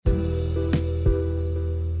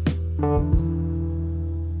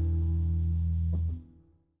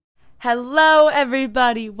Hello,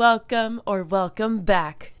 everybody. Welcome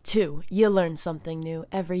back to You Learn Something New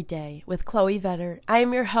Every Day with Chloe.vetter. I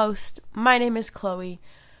am your host. My name is Chloe.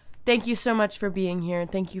 Thank you so much for being here.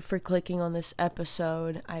 Thank you for clicking on this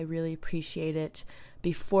episode. I really appreciate it.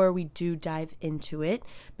 Before we do dive into it,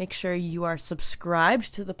 make sure you are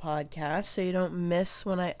subscribed to the podcast so you don't miss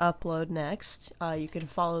when I upload next. You can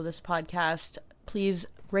follow this podcast. Please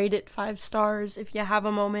rate it 5 stars if you have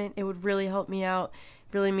a moment. It would really help me out.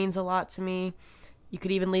 Really means a lot to me. You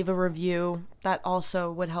could even leave a review. That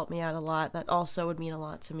also would help me out a lot. That also would mean a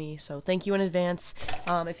lot to me. So thank you in advance.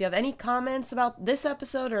 If you have any comments about this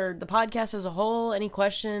episode or the podcast as a whole, any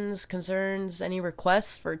questions, concerns, any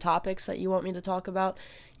requests for topics that you want me to talk about,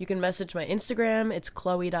 you can message my Instagram. It's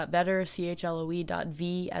chloe.vetter,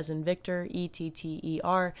 chloe.v as in Victor,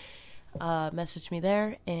 ETTER. Message me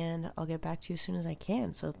there and I'll get back to you as soon as I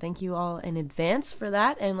can. So thank you all in advance for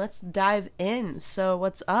that, and let's dive in. So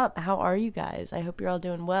what's up? How are you guys? I hope you're all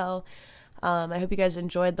doing well. I hope you guys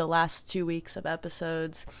enjoyed the last 2 weeks of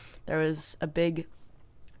episodes. It was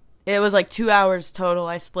like 2 hours total.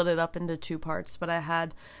 I split it up into 2 parts, but I had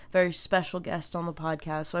a very special guest on the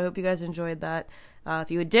podcast, so I hope you guys enjoyed that.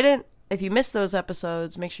 If you missed those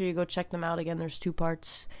episodes, make sure you go check them out again. There's 2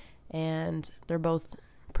 parts and they're both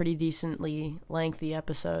pretty decently lengthy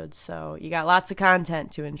episodes, so you got lots of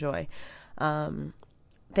content to enjoy.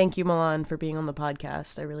 Thank you, Milan, for being on the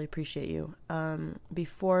podcast. I really appreciate you.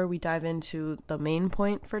 Before we dive into the main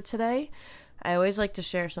point for today, I always like to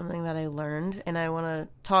share something that I learned, and I want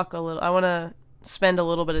to spend a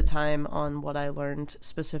little bit of time on what I learned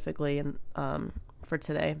specifically for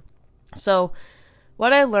today. So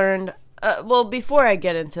what I learned, before I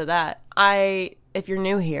get into that, if you're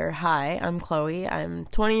new here, hi, I'm Chloe. I'm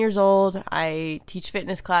 20 years old. I teach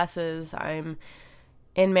fitness classes. I'm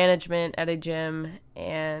in management at a gym,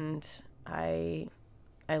 and I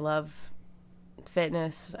love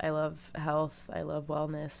fitness. I love health. I love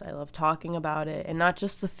wellness. I love talking about it, and not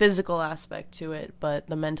just the physical aspect to it, but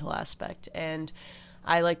the mental aspect. And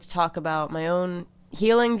I like to talk about my own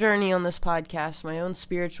healing journey on this podcast, my own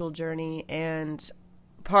spiritual journey, and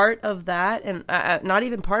part of that, and not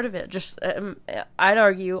even part of it, just I'd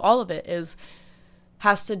argue all of it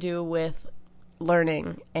has to do with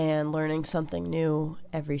learning something new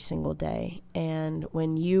every single day. And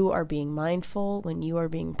when you are being mindful, when you are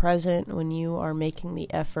being present, when you are making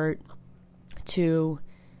the effort to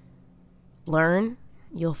learn,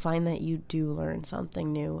 you'll find that you do learn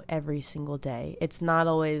something new every single day. It's not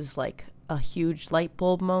always like a huge light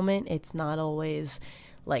bulb moment. It's not always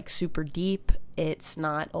like super deep. It's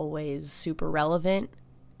not always super relevant,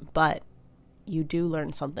 but you do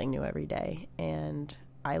learn something new every day. And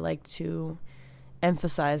I like to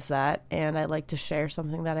emphasize that, and I like to share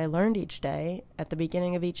something that I learned each day at the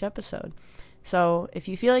beginning of each episode. So if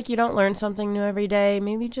you feel like you don't learn something new every day,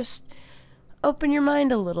 maybe just open your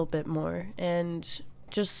mind a little bit more and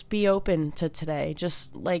just be open to today.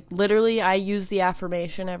 Just like literally, I use the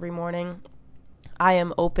affirmation every morning. I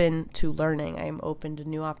am open to learning. I am open to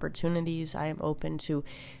new opportunities. I am open to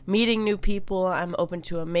meeting new people. I'm open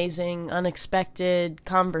to amazing, unexpected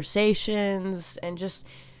conversations, and just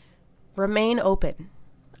remain open.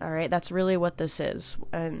 All right, that's really what this is.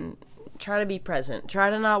 And try to be present.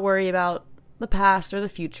 Try to not worry about the past or the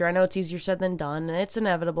future. I know it's easier said than done, and it's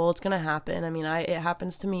inevitable. It's going to happen. I mean, it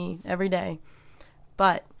happens to me every day.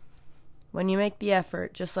 But when you make the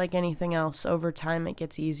effort, just like anything else, over time it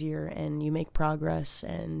gets easier and you make progress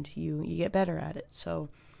and you get better at it. So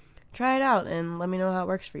try it out and let me know how it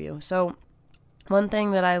works for you. So one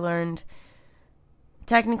thing that I learned,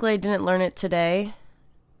 technically I didn't learn it today.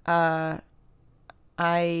 I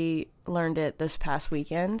learned it this past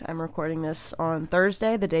weekend. I'm recording this on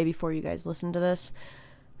Thursday, the day before you guys listen to this.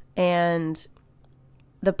 And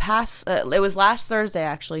it was last Thursday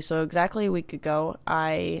actually, so exactly a week ago,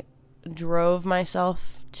 I drove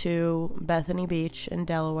myself to Bethany Beach in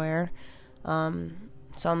Delaware.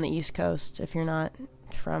 It's on the East Coast if you're not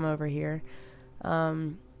from over here.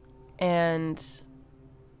 And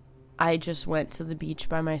I just went to the beach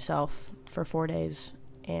by myself for 4 days,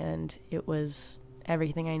 and it was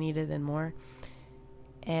everything I needed and more.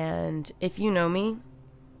 And if you know me,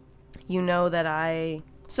 you know that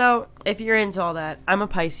so if you're into all that, I'm a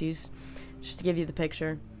Pisces, just to give you the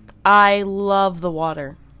picture. I love the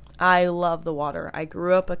water. I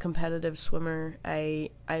grew up a competitive swimmer.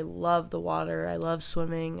 I love the water. I love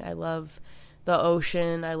swimming. I love the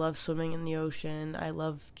ocean. I love swimming in the ocean. I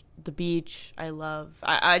love the beach. I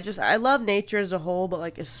love nature as a whole, but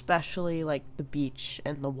like especially like the beach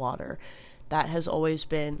and the water. That has always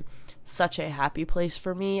been such a happy place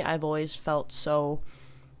for me. I've always felt so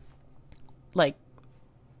like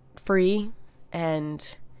free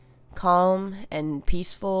and calm and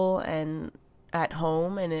peaceful and at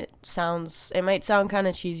home. And it might sound kind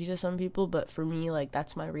of cheesy to some people, but for me, like,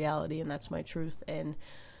 that's my reality and that's my truth. And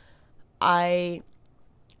I'd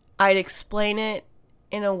explain it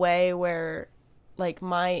in a way where, like,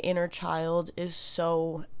 my inner child is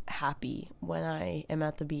so happy when I am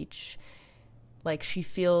at the beach. Like, she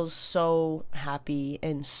feels so happy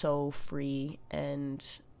and so free, and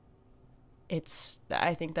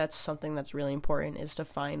I think that's something that's really important, is to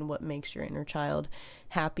find what makes your inner child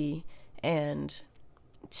happy and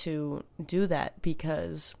to do that,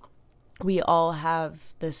 because we all have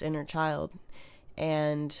this inner child,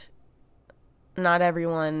 and not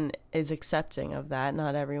everyone is accepting of that.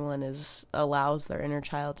 Not everyone allows their inner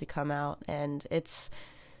child to come out, and it's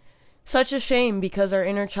such a shame, because our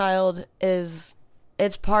inner child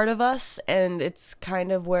it's part of us, and it's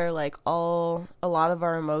kind of where, like, a lot of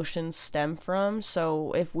our emotions stem from.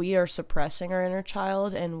 So if we are suppressing our inner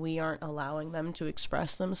child and we aren't allowing them to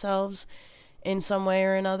express themselves in some way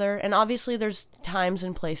or another, and obviously there's times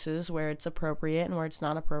and places where it's appropriate and where it's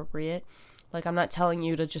not appropriate. Like, I'm not telling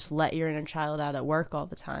you to just let your inner child out at work all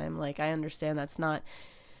the time. Like, I understand that's not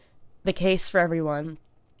the case for everyone,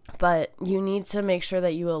 but you need to make sure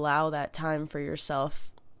that you allow that time for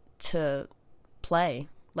yourself to play.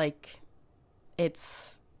 Like,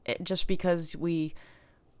 just because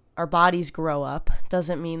our bodies grow up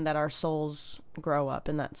doesn't mean that our souls grow up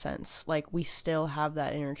in that sense. Like, we still have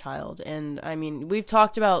that inner child. And I mean, we've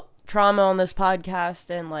talked about trauma on this podcast,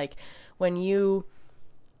 and like, when you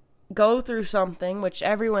go through something, which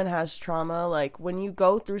everyone has trauma, like, when you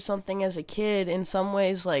go through something as a kid, in some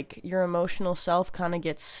ways, like, your emotional self kind of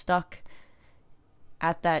gets stuck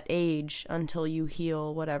at that age until you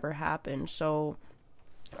heal whatever happened. So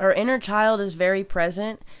our inner child is very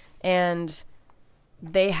present, and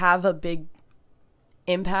they have a big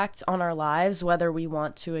impact on our lives, whether we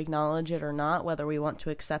want to acknowledge it or not, whether we want to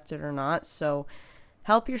accept it or not. So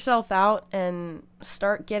help yourself out and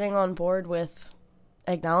start getting on board with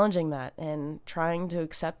acknowledging that and trying to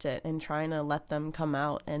accept it and trying to let them come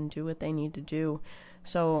out and do what they need to do.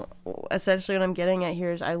 So essentially what I'm getting at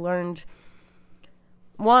here is, I learned,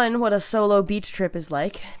 one, what a solo beach trip is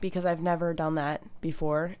like, because I've never done that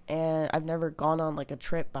before, and I've never gone on, like, a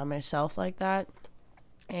trip by myself like that.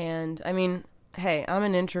 And I mean, hey, I'm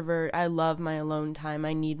an introvert. I love my alone time.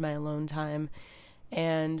 I need my alone time.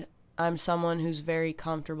 And I'm someone who's very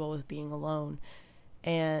comfortable with being alone.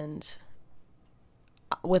 And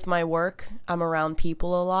with my work, I'm around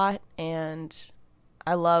people a lot, and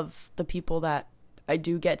I love the people that I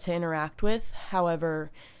do get to interact with.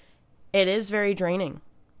 However, it is very draining,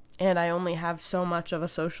 and I only have so much of a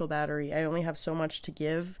social battery. I only have so much to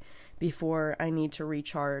give before I need to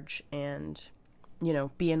recharge and,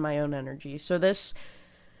 be in my own energy. So this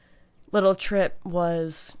little trip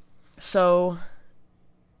was so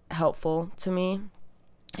helpful to me,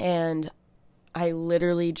 and I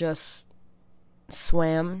literally just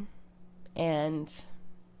swam, and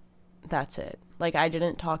that's it. Like, I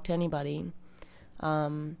didn't talk to anybody.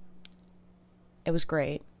 It was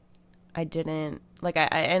great. I didn't, like,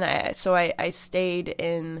 I stayed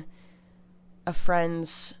in a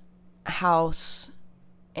friend's house,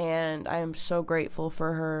 and I am so grateful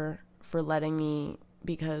for her for letting me,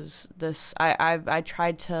 because I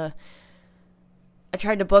tried to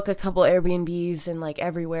book a couple Airbnbs, and, like,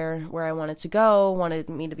 everywhere where I wanted to go wanted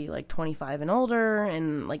me to be, like, 25 and older,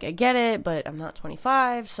 and, like, I get it, but I'm not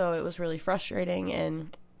 25, so it was really frustrating.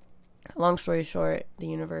 And long story short, the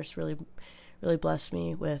universe really, really blessed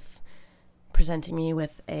me with presenting me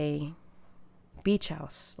with a beach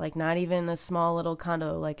house, like, not even a small little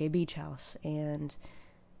condo, like a beach house, and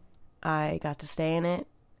I got to stay in it,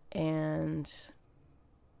 and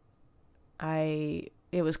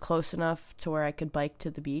it was close enough to where I could bike to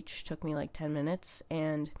the beach. Took me like 10 minutes.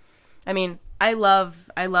 And I mean, I love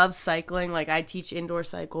cycling. Like, I teach indoor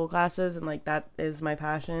cycle classes, and, like, that is my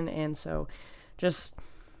passion. And so just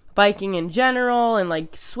biking in general, and,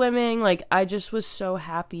 like, swimming, like, I just was so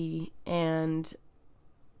happy. And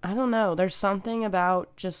I don't know, there's something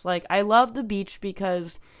about just, like, I love the beach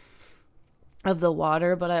because of the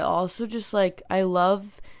water, but I also just, like, I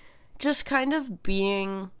love just kind of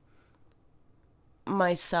being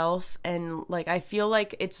myself. And, like, I feel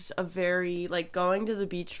like it's a very, like, going to the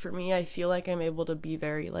beach for me, I feel like I'm able to be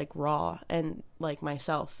very, like, raw and, like,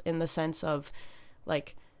 myself, in the sense of,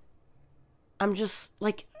 like, I'm just,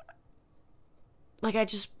 like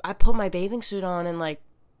I put my bathing suit on, and, like,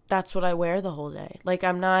 that's what I wear the whole day. Like,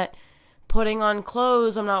 I'm not putting on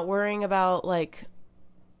clothes, I'm not worrying about, like,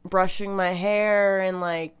 brushing my hair and,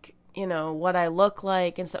 like, what I look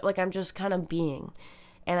like and stuff. Like, I'm just kind of being.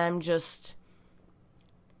 and I'm just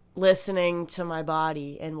listening to my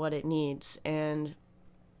body and what it needs. And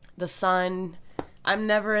the sun, I'm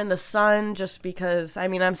never in the sun just because, I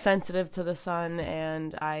mean, I'm sensitive to the sun,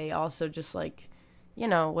 and I also just like, you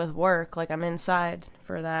know, with work, like I'm inside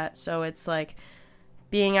for that. So it's like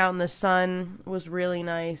being out in the sun was really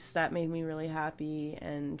nice. That made me really happy.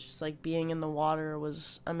 And just like being in the water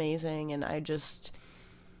was amazing. And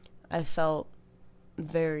I felt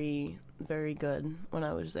very, very good when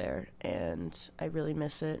I was there. And I really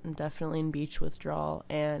miss it. And definitely in beach withdrawal.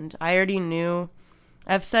 And I already knew,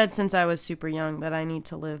 I've said since I was super young that I need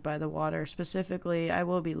to live by the water. Specifically, I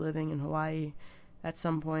will be living in Hawaii at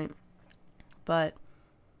some point. But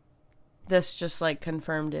this just like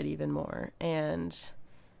confirmed it even more. And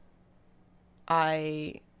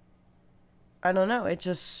I don't know, it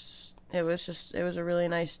was a really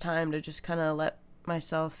nice time to just kind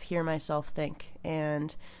of hear myself think.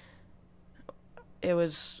 And it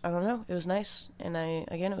was, I don't know, it was nice. And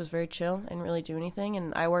it was very chill. I didn't really do anything.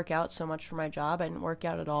 And I work out so much for my job. I didn't work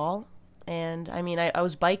out at all. And I mean, I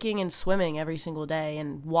was biking and swimming every single day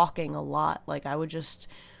and walking a lot. Like I would just,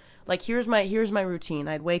 like, here's my routine.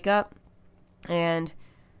 I'd wake up, and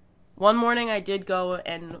one morning I did go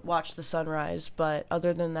and watch the sunrise, but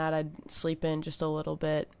other than that, I'd sleep in just a little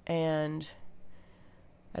bit, and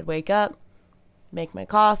I'd wake up, make my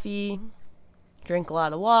coffee, drink a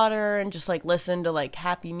lot of water, and just like listen to like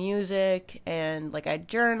happy music, and like I'd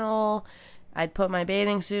journal, I'd put my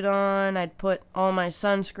bathing suit on, I'd put all my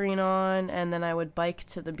sunscreen on, and then I would bike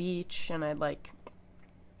to the beach, and I'd like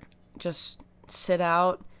just sit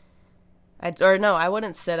out. I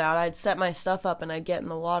wouldn't sit out. I'd set my stuff up and I'd get in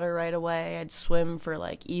the water right away. I'd swim for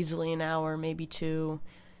like easily an hour, maybe 2.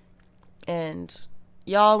 And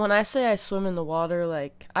y'all, when I say I swim in the water,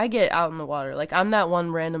 like I get out in the water. Like I'm that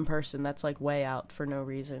one random person that's like way out for no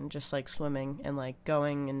reason, just like swimming and like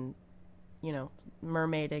going and, you know,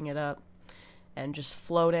 mermaiding it up and just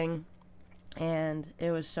floating. And it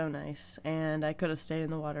was so nice. And I could have stayed in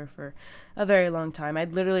the water for a very long time.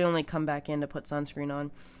 I'd literally only come back in to put sunscreen on.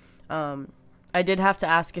 I did have to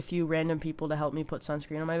ask a few random people to help me put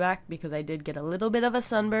sunscreen on my back because I did get a little bit of a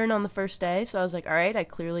sunburn on the first day. So I was like, all right, I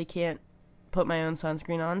clearly can't put my own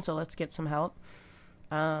sunscreen on, so let's get some help.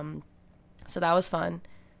 So that was fun.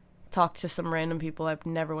 Talked to some random people I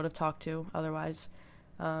never would have talked to otherwise.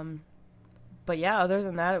 But yeah, other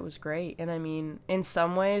than that, it was great. And I mean, in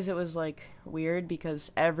some ways it was like weird because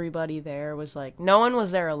everybody there was like, no one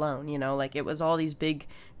was there alone, you know, like it was all these big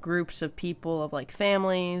groups of people, of like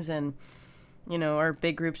families and, you know, or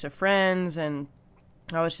big groups of friends, and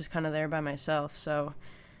I was just kind of there by myself. So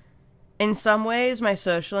in some ways my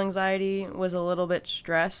social anxiety was a little bit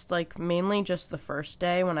stressed, like mainly just the first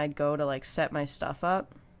day when I'd go to like set my stuff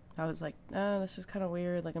up. I was like, oh, this is kind of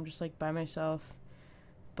weird, like I'm just like by myself.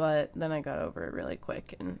 But then I got over it really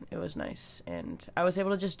quick, and it was nice. And I was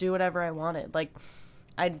able to just do whatever I wanted. Like,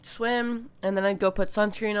 I'd swim, and then I'd go put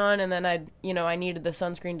sunscreen on, and then I needed the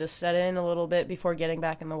sunscreen to set in a little bit before getting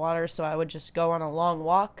back in the water, so I would just go on a long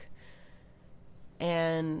walk,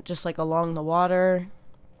 and just, like, along the water,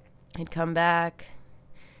 I'd come back,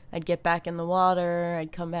 I'd get back in the water,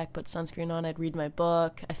 I'd come back, put sunscreen on, I'd read my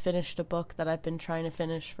book. I finished a book that I've been trying to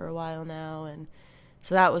finish for a while now, and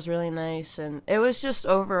so that was really nice, and it was just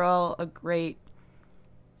overall a great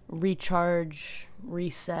recharge,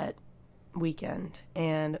 reset weekend.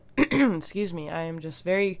 And excuse me, I am just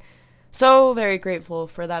so very grateful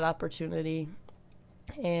for that opportunity.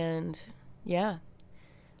 And yeah,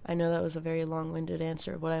 I know that was a very long-winded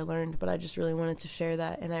answer of what I learned, but I just really wanted to share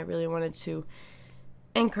that, and I really wanted to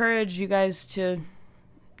encourage you guys to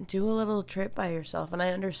do a little trip by yourself. And I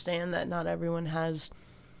understand that not everyone has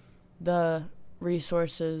the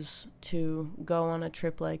resources to go on a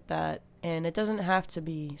trip like that, and it doesn't have to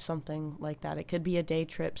be something like that. It could be a day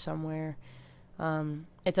trip somewhere.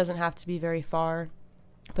 It doesn't have to be very far,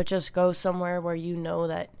 but just go somewhere where you know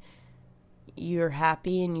that you're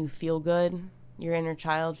happy and you feel good, your inner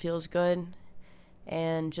child feels good,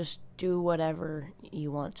 and just do whatever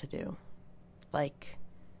you want to do. Like,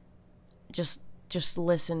 just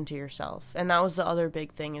listen to yourself. And that was the other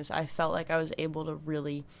big thing, is I felt like I was able to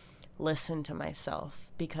really listen to myself,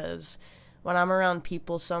 because when I'm around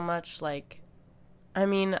people so much, like, I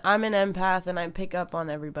mean, I'm an empath and I pick up on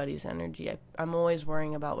everybody's energy. I'm always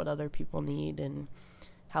worrying about what other people need and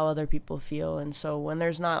how other people feel. And so when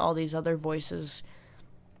there's not all these other voices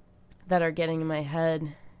that are getting in my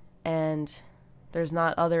head, and there's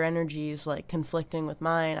not other energies like conflicting with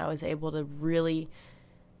mine, I was able to really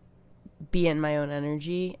be in my own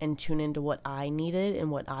energy and tune into what I needed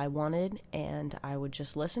and what I wanted, and I would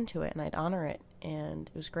just listen to it and I'd honor it, and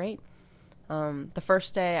it was great. The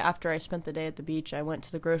first day after I spent the day at the beach, I went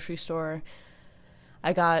to the grocery store.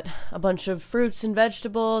 I got a bunch of fruits and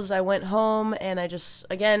vegetables. I went home and I just,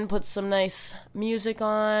 again, put some nice music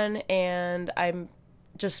on, and I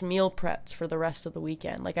just meal prepped for the rest of the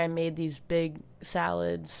weekend. Like, I made these big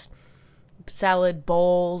salad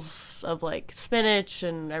bowls of like spinach,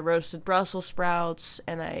 and I roasted Brussels sprouts,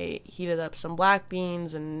 and I heated up some black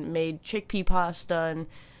beans and made chickpea pasta, and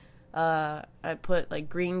I put like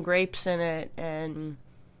green grapes in it, and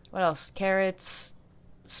what else? Carrots,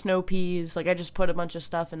 snow peas. Like, I just put a bunch of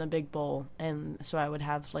stuff in a big bowl, and so I would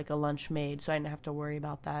have like a lunch made, so I didn't have to worry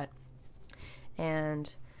about that.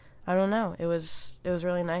 And I don't know, it was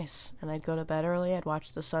really nice. And I'd go to bed early, I'd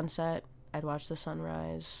watch the sunset, I'd watch the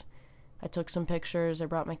sunrise. I took some pictures, I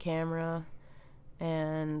brought my camera,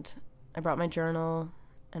 and I brought my journal,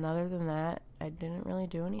 and other than that, I didn't really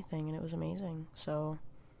do anything, and it was amazing. So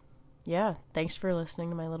yeah, thanks for listening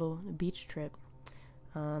to my little beach trip.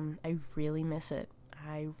 I really miss it.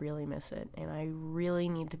 And I really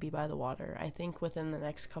need to be by the water. I think within the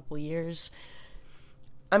next couple years,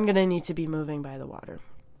 I'm gonna need to be moving by the water,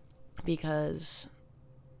 because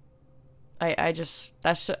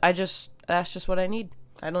that's just what I need.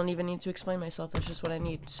 I don't even need to explain myself. That's just what I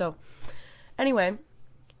need. So anyway,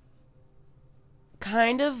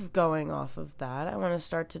 kind of going off of that, I want to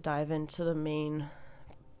start to dive into the main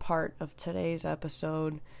part of today's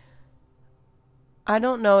episode. I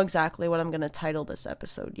don't know exactly what I'm going to title this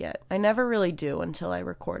episode yet. I never really do until I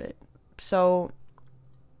record it. So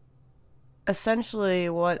essentially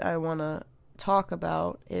what I want to talk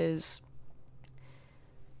about is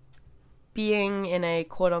being in a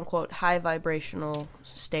quote-unquote high vibrational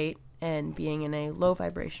state and being in a low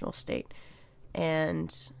vibrational state.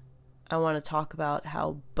 And I want to talk about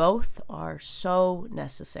how both are so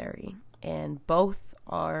necessary, and both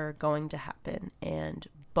are going to happen, and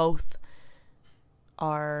both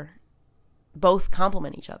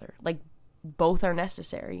complement each other. Like, both are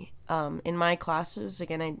necessary. In my classes,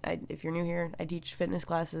 again, I if you're new here, I teach fitness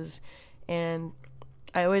classes, and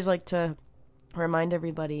I always like to remind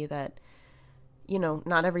everybody that, you know,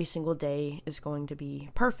 not every single day is going to be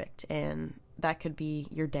perfect, and that could be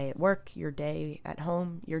your day at work, your day at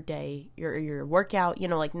home, your workout. You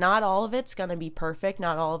know, like, not all of it's going to be perfect.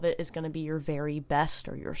 Not all of it is going to be your very best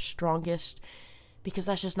or your strongest, because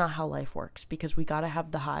that's just not how life works. Because we got to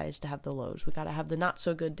have the highs to have the lows. We got to have the not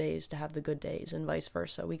so good days to have the good days, and vice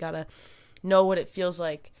versa. We got to know what it feels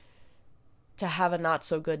like to have a not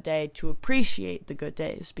so good day to appreciate the good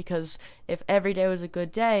days. Because if every day was a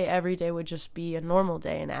good day, every day would just be a normal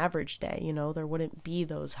day, an average day. You know, there wouldn't be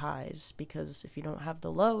those highs, because if you don't have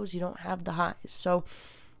the lows, you don't have the highs. So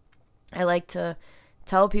I like to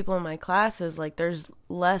tell people in my classes, like, there's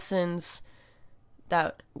lessons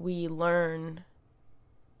that we learn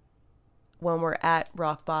when we're at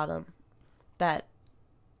rock bottom that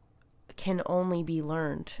can only be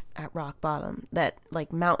learned at rock bottom, that,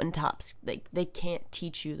 like, mountaintops, they can't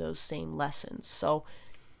teach you those same lessons. So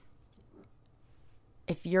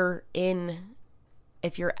if you're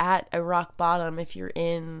at a rock bottom, if you're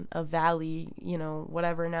in a valley, you know,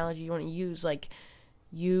 whatever analogy you want to use, like,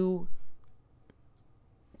 you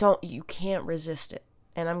can't resist it.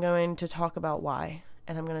 And I'm going to talk about why,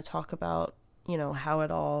 and I'm going to talk about, you know, how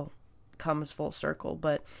it all comes full circle.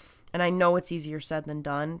 And I know it's easier said than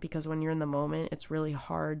done, because when you're in the moment, it's really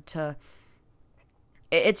hard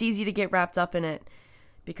it's easy to get wrapped up in it,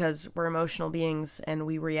 because we're emotional beings and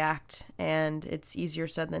we react, and it's easier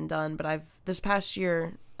said than done. But this past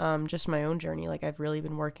year, just my own journey, like, I've really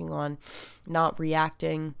been working on not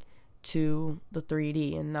reacting to the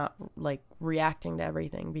 3D and not, like, reacting to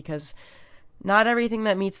everything, because not everything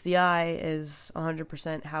that meets the eye is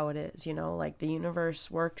 100% how it is, you know? Like, the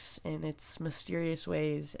universe works in its mysterious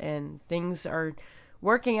ways, and things are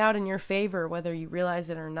working out in your favor whether you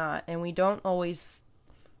realize it or not. And we don't always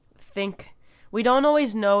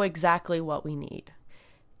know exactly what we need.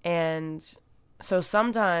 And so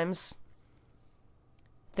sometimes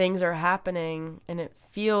things are happening and it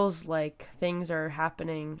feels like things are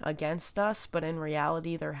happening against us, but in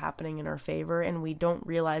reality they're happening in our favor, and we don't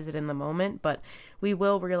realize it in the moment, but we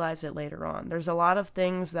will realize it later on. There's a lot of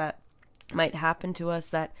things that might happen to us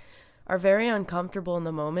that are very uncomfortable in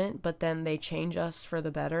the moment, but then they change us for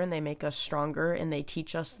the better, and they make us stronger, and they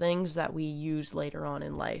teach us things that we use later on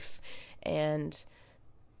in life. And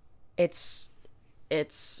it's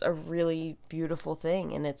a really beautiful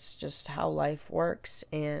thing, and it's just how life works,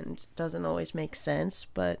 and doesn't always make sense,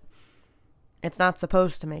 but it's not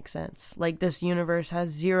supposed to make sense. Like, this universe has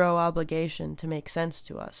zero obligation to make sense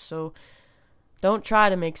to us. So Don't try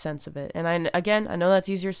to make sense of it. And I know that's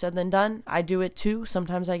easier said than done. I do it too.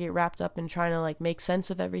 Sometimes I get wrapped up in trying to like make sense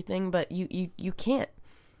of everything, but you can't.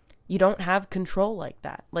 You don't have control like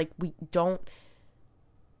that. Like we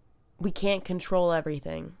can't control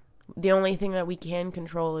everything. The only thing that we can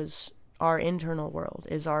control is our internal world,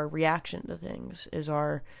 is our reaction to things, is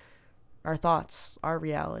our thoughts, our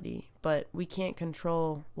reality. But we can't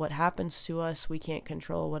control what happens to us. We can't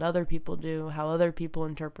control what other people do, how other people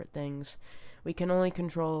interpret things. We can only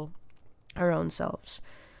control our own selves.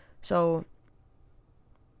 So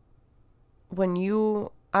when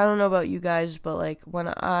I don't know about you guys, but like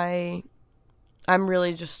when I'm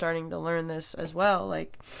really just starting to learn this as well,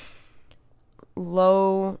 like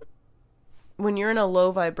when you're in a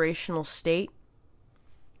low vibrational state,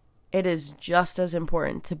 it is just as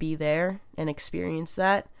important to be there and experience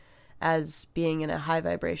that as being in a high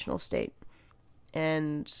vibrational state.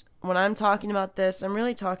 And when I'm talking about this, I'm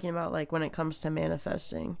really talking about like when it comes to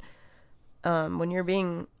manifesting. When you're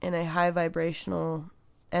being in a high vibrational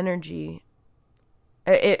energy,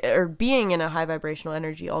 or being in a high vibrational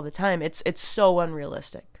energy all the time, it's so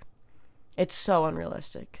unrealistic. It's so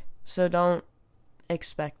unrealistic. So don't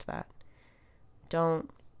expect that. Don't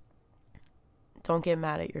get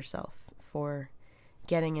mad at yourself for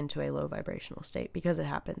getting into a low vibrational state, because it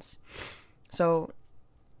happens. So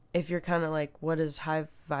if you're kind of like, what is high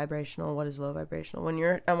vibrational, what is low vibrational?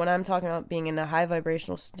 When I'm talking about being in a high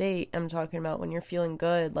vibrational state, I'm talking about when you're feeling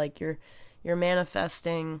good, like you're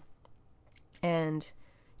manifesting, and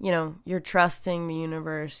you're trusting the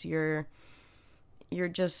universe, you're in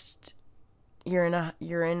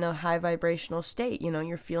a high vibrational state,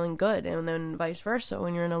 you're feeling good. And then vice versa,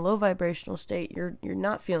 when you're in a low vibrational state, you're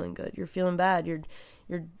not feeling good, you're feeling bad, you're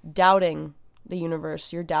doubting the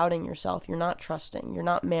universe, you're doubting yourself, you're not trusting, you're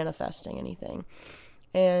not manifesting anything.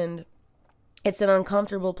 And it's an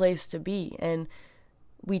uncomfortable place to be, and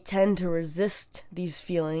we tend to resist these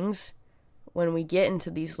feelings when we get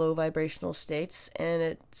into these low vibrational states, and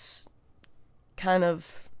it's kind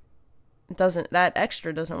of that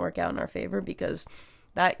extra doesn't work out in our favor, because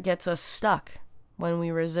that gets us stuck when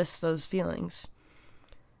we resist those feelings.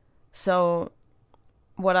 So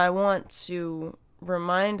what I want to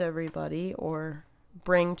remind everybody, or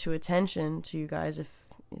bring to attention to you guys, if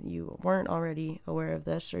you weren't already aware of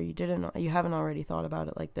this, or you haven't already thought about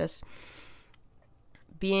it like this,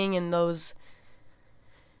 being in those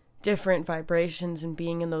different vibrations and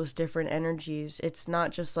being in those different energies, it's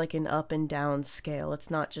not just like an up and down scale.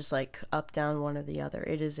 It's not just like up, down, one or the other.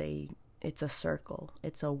 It's a circle.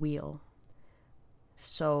 It's a wheel.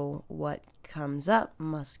 So what comes up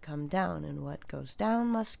must come down, and what goes down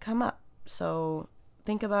must come up. So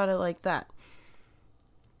think about it like that.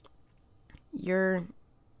 Your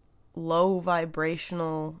low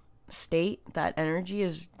vibrational state, that energy,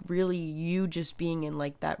 is really you just being in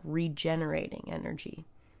like that regenerating energy.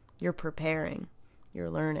 You're preparing,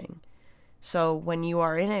 you're learning. So when you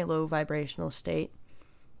are in a low vibrational state,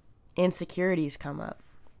 insecurities come up,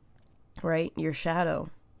 right? Your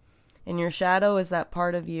shadow. And your shadow is that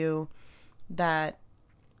part of you that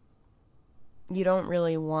you don't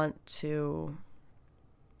really want to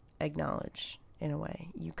acknowledge, in a way.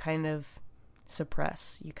 You kind of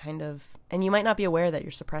suppress. And you might not be aware that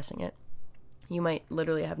you're suppressing it. You might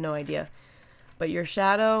literally have no idea. But your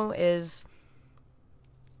shadow is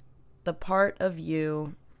the part of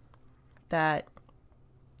you that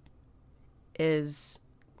is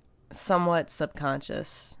somewhat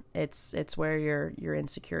subconscious. It's where your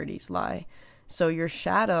insecurities lie. So your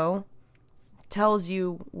shadow tells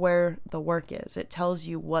you where the work is. It tells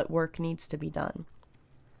you what work needs to be done.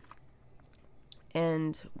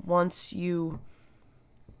 And once you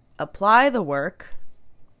apply the work,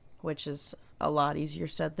 which is a lot easier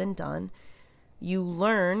said than done, you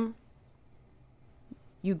learn,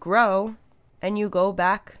 you grow, and you go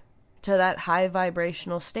back to that high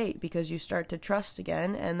vibrational state, because you start to trust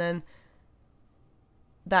again, and then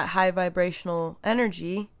that high vibrational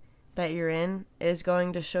energy that you're in is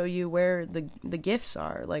going to show you where the gifts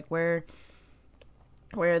are, like where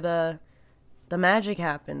the magic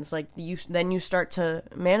happens. Like then you start to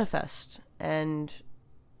manifest, and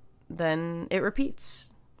then it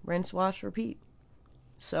repeats. Rinse, wash, repeat.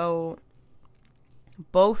 So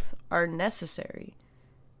both are necessary.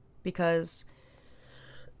 Because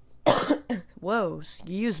whoa,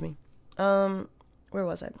 excuse me. Where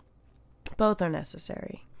was I? Both are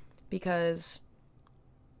necessary, because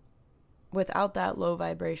without that low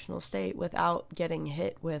vibrational state, without getting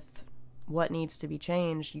hit with what needs to be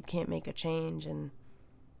changed, you can't make a change, and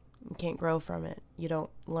you can't grow from it. You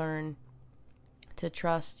don't learn to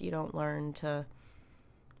trust. You don't learn to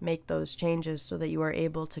make those changes so that you are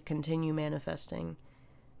able to continue manifesting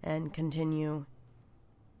and continue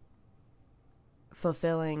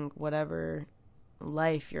fulfilling whatever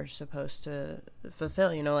life you're supposed to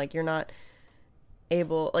fulfill. You know, like, you're not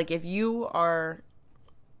able, like, if you are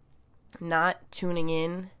not tuning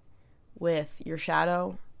in with your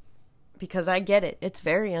shadow, because I get it, it's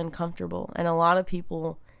very uncomfortable, and a lot of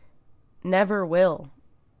people never will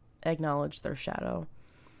acknowledge their shadow.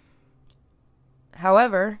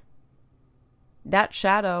 However, that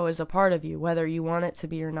shadow is a part of you, whether you want it to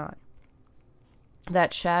be or not.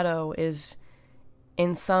 That shadow is,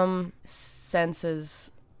 in some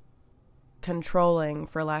senses, controlling,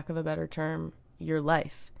 for lack of a better term, your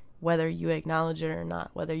life, whether you acknowledge it or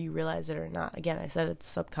not, whether you realize it or not. Again, I said it's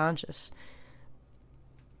subconscious.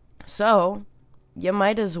 So, you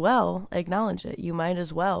might as well acknowledge it. You might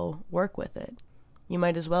as well work with it. You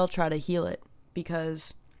might as well try to heal it,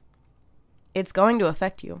 because it's going to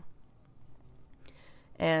affect you.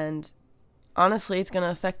 And honestly, it's going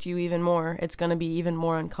to affect you even more. It's going to be even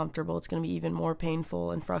more uncomfortable. It's going to be even more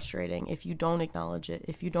painful and frustrating if you don't acknowledge it,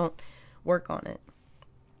 if you don't work on it.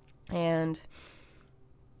 And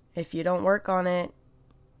if you don't work on it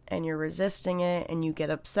and you're resisting it and you get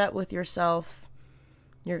upset with yourself,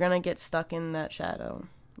 you're going to get stuck in that shadow.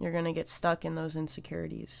 You're going to get stuck in those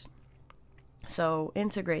insecurities. So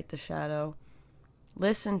integrate the shadow.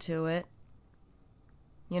 Listen to it.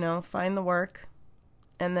 You know, find the work.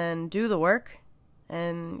 And then do the work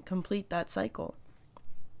and complete that cycle.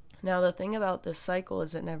 Now, the thing about this cycle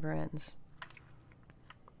is it never ends.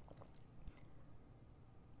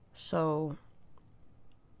 So,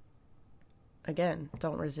 again,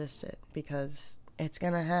 don't resist it, because it's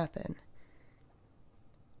going to happen.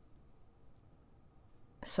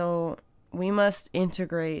 So, we must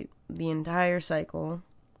integrate the entire cycle.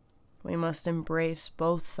 We must embrace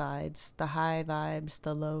both sides, the high vibes,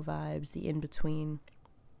 the low vibes, the in-between.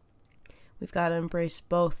 We've got to embrace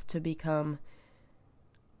both to become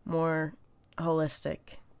more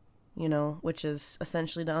holistic, you know, which is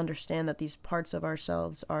essentially to understand that these parts of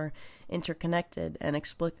ourselves are interconnected and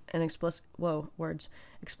oh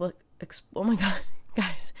my God,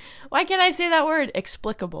 guys, why can't I say that word?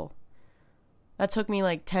 Explicable. That took me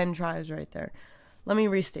like 10 tries right there. Let me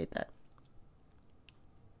restate that.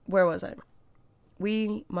 Where was I?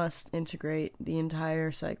 We must integrate the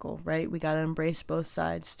entire cycle, right? We got to embrace both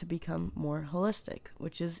sides to become more holistic,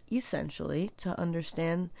 which is essentially to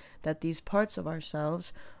understand that these parts of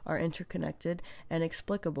ourselves are interconnected and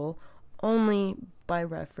explicable only by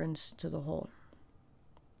reference to the whole.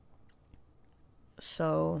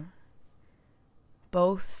 So,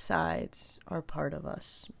 both sides are part of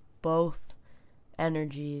us. Both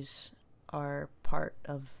energies are part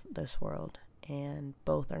of this world. And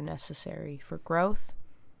both are necessary for growth.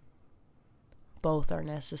 Both are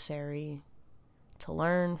necessary to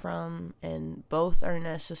learn from. And both are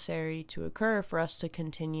necessary to occur for us to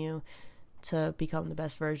continue to become the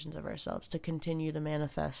best versions of ourselves. To continue to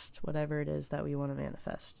manifest whatever it is that we want to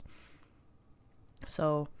manifest.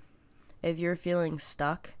 So, if you're feeling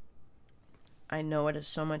stuck, I know it is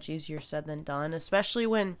so much easier said than done. Especially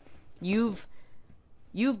when you've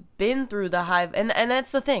been through the high... And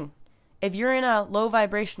that's the thing. If you're in a low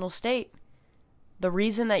vibrational state, the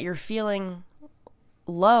reason that you're feeling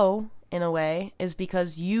low, in a way, is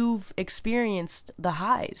because you've experienced the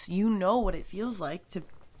highs. You know what it feels like to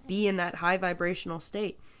be in that high vibrational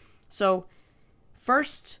state. So,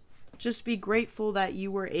 first, just be grateful that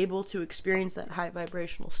you were able to experience that high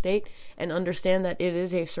vibrational state and understand that it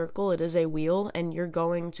is a circle, it is a wheel, and you're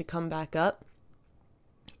going to come back up.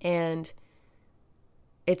 And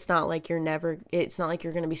it's not like you're going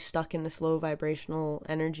to be stuck in this low vibrational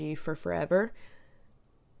energy for forever.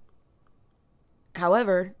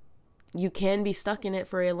 However, you can be stuck in it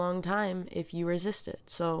for a long time if you resist it.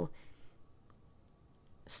 So,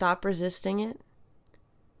 stop resisting it,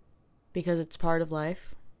 because it's part of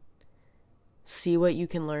life. See what you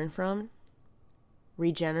can learn from.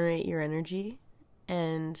 Regenerate your energy,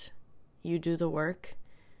 and you do the work.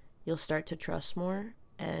 You'll start to trust more.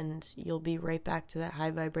 And you'll be right back to that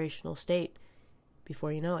high vibrational state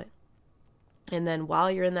before you know it. And then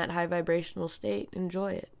while you're in that high vibrational state,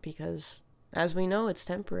 enjoy it. Because as we know, it's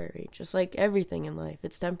temporary. Just like everything in life,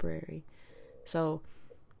 it's temporary. So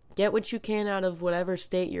get what you can out of whatever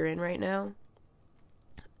state you're in right now.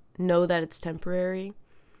 Know that it's temporary.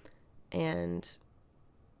 And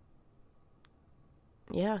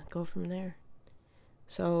yeah, go from there.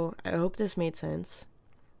 So I hope this made sense.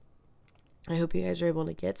 I hope you guys are able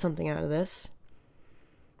to get something out of this.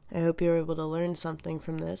 I hope you're able to learn something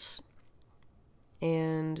from this.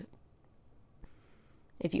 And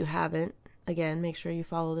if you haven't, Again, make sure you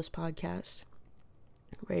follow this podcast,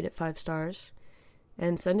 rate it 5 stars,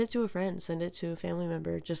 and send it to a friend, send it to a family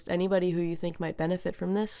member, just anybody who you think might benefit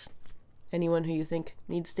from this, anyone who you think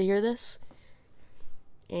needs to hear this.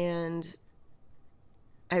 And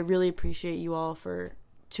I really appreciate you all for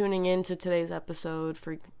tuning in to today's episode,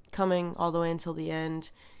 for coming all the way until the end.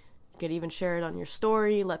 You could even share it on your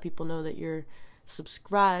story, let people know that you're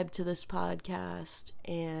subscribed to this podcast,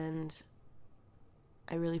 and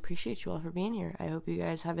I really appreciate you all for being here. I hope you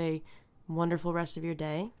guys have a wonderful rest of your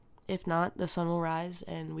day. If not, the sun will rise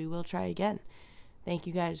and we will try again. Thank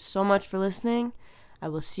you guys so much for listening. I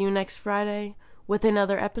will see you next Friday with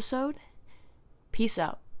another episode. Peace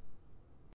out.